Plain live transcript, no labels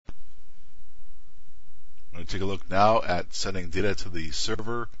going to take a look now at sending data to the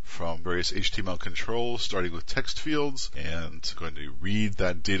server from various HTML controls, starting with text fields, and going to read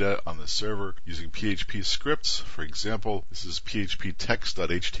that data on the server using PHP scripts. For example, this is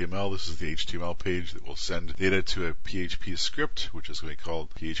phptext.html. This is the HTML page that will send data to a PHP script, which is going to be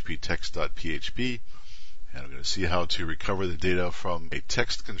called phptext.php. And I'm going to see how to recover the data from a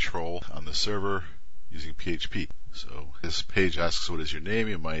text control on the server using PHP. So this page asks what is your name.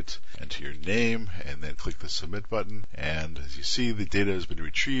 You might enter your name and then click the submit button. And as you see, the data has been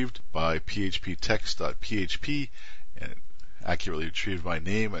retrieved by phptext.php and it accurately retrieved my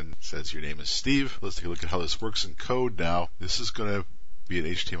name and says your name is Steve. Let's take a look at how this works in code now. This is going to be an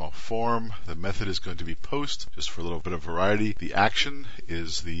HTML form. The method is going to be post, just for a little bit of variety. The action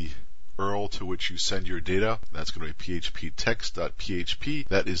is the URL to which you send your data. That's going to be phptext.php.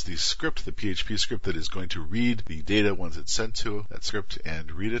 That is the script, the PHP script that is going to read the data once it's sent to that script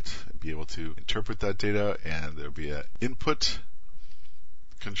and read it and be able to interpret that data. And there'll be an input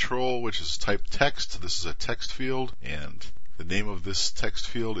control, which is type text. This is a text field, and the name of this text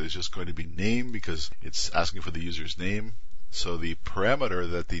field is just going to be name because it's asking for the user's name. So the parameter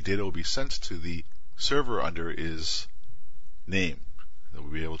that the data will be sent to the server under is name. That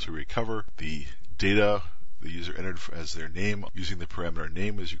we'll be able to recover the data the user entered as their name using the parameter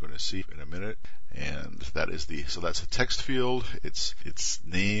name, as you're going to see in a minute. And that is so that's a text field. Its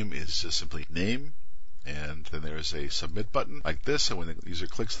name is just simply name. And then there's a submit button like this. And when the user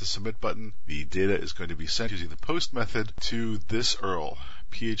clicks the submit button, the data is going to be sent using the post method to this URL,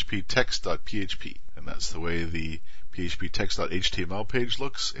 phptext.php. And that's the way the phptext.html page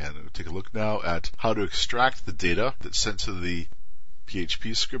looks. And we'll take a look now at how to extract the data that's sent to the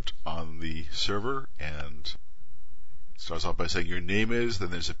PHP script on the server. And it starts off by saying your name is,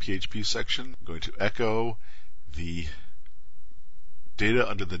 then there's a PHP section. I'm going to echo the data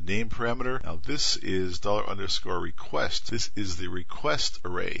under the name parameter. Now this is $_request. This is the request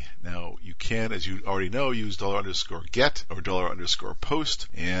array. Now you can, as you already know, use $_get or $_post,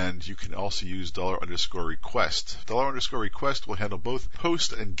 and you can also use $_request. $_request will handle both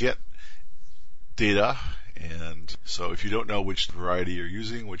post and get data. And so if you don't know which variety you're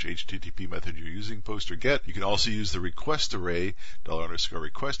using, which HTTP method you're using, post or get, you can also use the request array,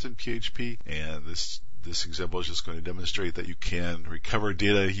 $_request in PHP. And this example is just going to demonstrate that you can recover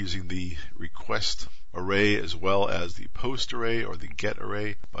data using the request array as well as the post array or the get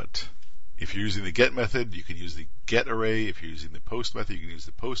array. But if you're using the get method, you can use the get array. If you're using the post method, you can use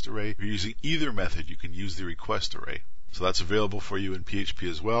the post array. If you're using either method, you can use the request array. So that's available for you in PHP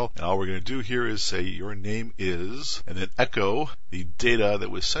as well. And all we're going to do here is say your name is, and then echo the data that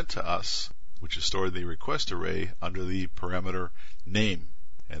was sent to us, which is stored in the request array under the parameter name.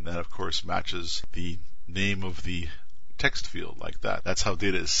 And that, of course, matches the name of the text field like that. That's how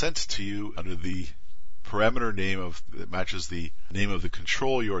data is sent to you under the parameter name that matches the name of the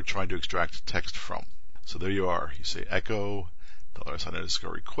control you are trying to extract text from. So there you are. You say echo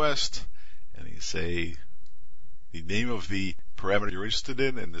 $_request, and you say the name of the parameter you're interested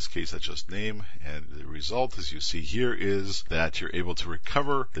in this case that's just name, and the result, as you see here, is that you're able to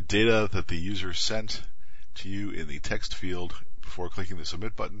recover the data that the user sent to you in the text field before clicking the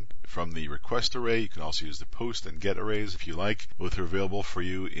submit button from the request array. You can also use the post and get arrays if you like. Both are available for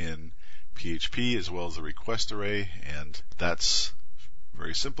you in PHP as well as the request array, and that's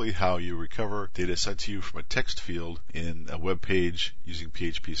very simply how you recover data sent to you from a text field in a web page using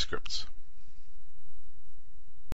PHP scripts.